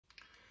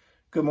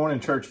Good morning,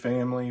 church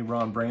family.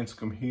 Ron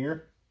Branscombe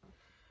here.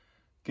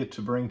 Get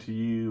to bring to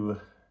you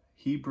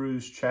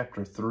Hebrews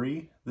chapter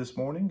 3 this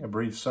morning, a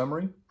brief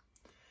summary.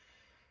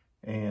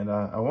 And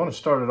I want to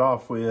start it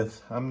off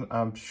with,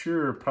 I'm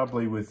sure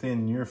probably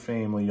within your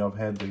family, y'all have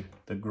had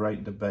the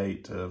great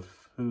debate of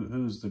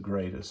who's the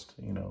greatest.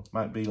 You know,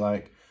 might be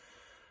like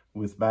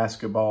with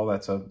basketball,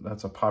 that's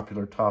a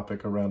popular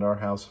topic around our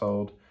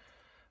household.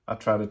 I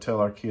try to tell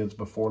our kids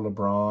before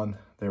LeBron,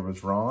 there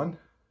was Ron.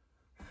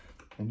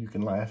 And you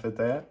can laugh at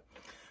that.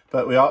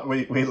 But we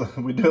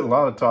do a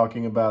lot of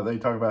talking about, they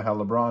talk about how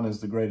LeBron is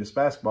the greatest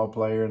basketball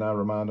player, and I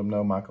remind them,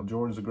 no, Michael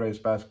Jordan's the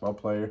greatest basketball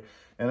player.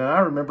 And then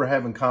I remember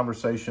having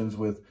conversations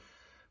with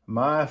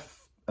my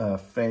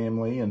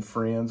family and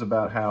friends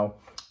about how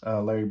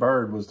Larry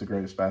Bird was the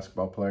greatest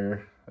basketball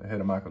player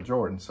ahead of Michael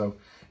Jordan. So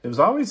it was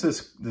always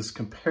this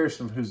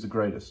comparison of who's the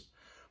greatest.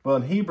 Well,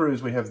 in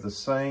Hebrews, we have the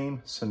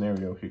same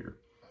scenario here.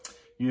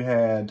 You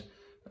had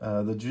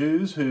the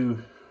Jews who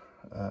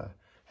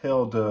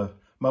held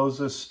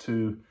Moses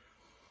to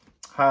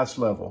highest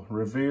level,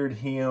 revered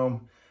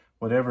him.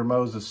 Whatever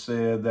Moses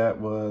said,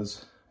 that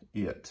was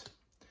it.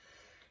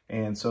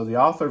 And so the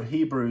author of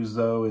Hebrews,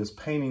 though, is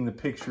painting the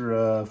picture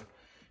of,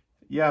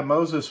 yeah,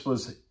 Moses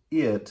was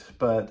it,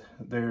 but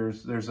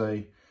there's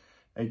a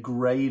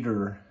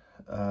greater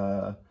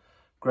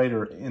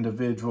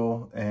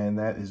individual, and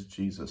that is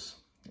Jesus.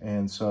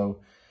 And so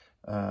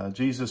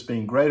Jesus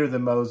being greater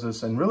than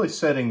Moses and really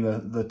setting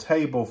the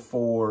table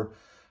for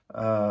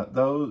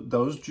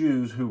those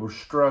Jews who were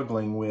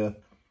struggling with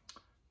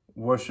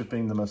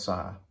worshiping the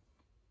Messiah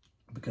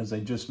because they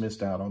just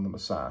missed out on the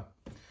Messiah.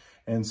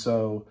 And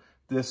so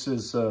this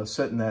is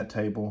setting that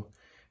table.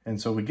 And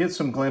so we get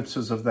some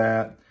glimpses of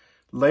that.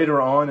 Later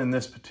on in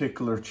this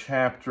particular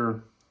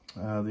chapter,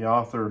 the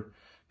author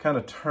kind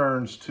of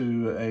turns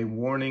to a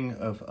warning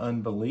of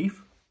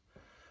unbelief.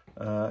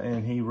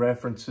 And he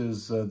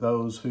references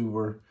those who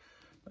were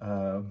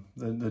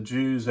the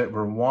Jews that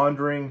were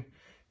wandering,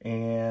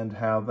 and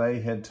how they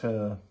had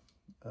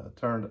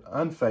turned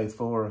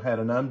unfaithful or had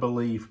an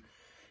unbelief,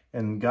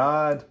 and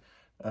God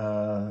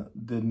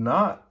did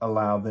not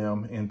allow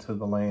them into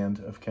the land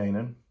of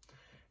Canaan,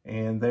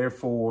 and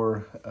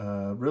therefore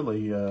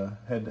really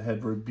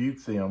had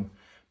rebuked them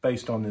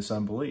based on this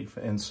unbelief.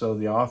 And so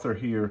the author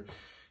here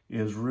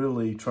is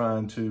really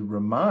trying to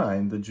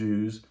remind the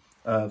Jews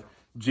of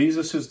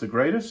Jesus is the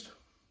greatest,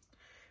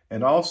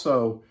 and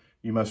also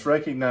you must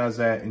recognize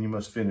that, and you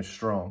must finish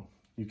strong.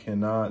 You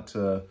cannot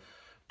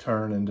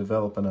turn and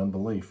develop an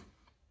unbelief.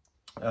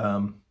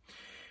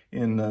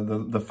 In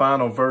the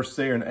final verse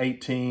there in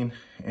 18,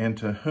 and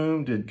to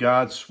whom did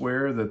God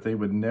swear that they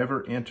would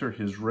never enter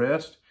his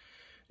rest,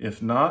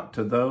 if not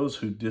to those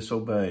who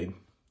disobeyed?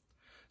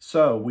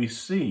 So we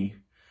see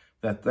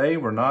that they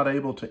were not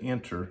able to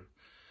enter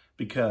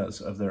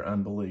because of their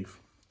unbelief.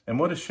 And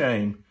what a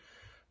shame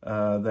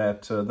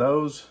that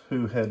those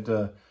who had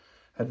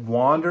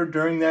wandered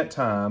during that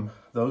time,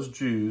 those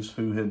Jews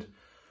who had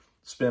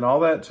spent all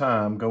that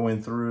time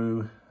going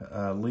through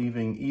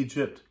leaving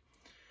Egypt,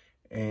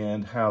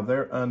 and how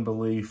their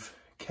unbelief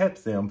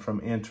kept them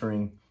from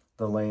entering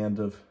the land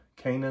of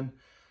Canaan.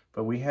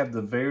 But we have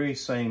the very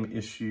same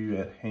issue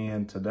at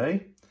hand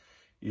today,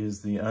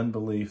 is the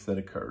unbelief that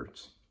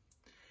occurs.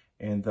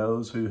 And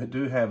those who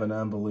do have an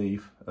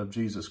unbelief of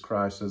Jesus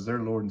Christ as their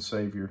Lord and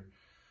Savior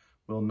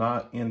will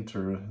not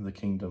enter the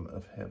kingdom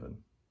of heaven.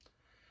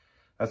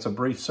 That's a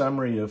brief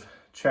summary of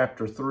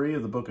chapter 3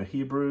 of the book of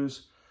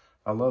Hebrews.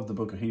 I love the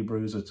book of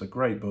Hebrews. It's a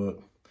great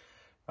book.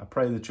 I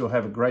pray that you'll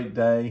have a great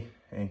day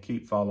and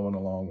keep following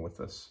along with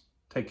us.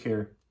 Take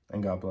care,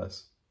 and God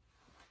bless.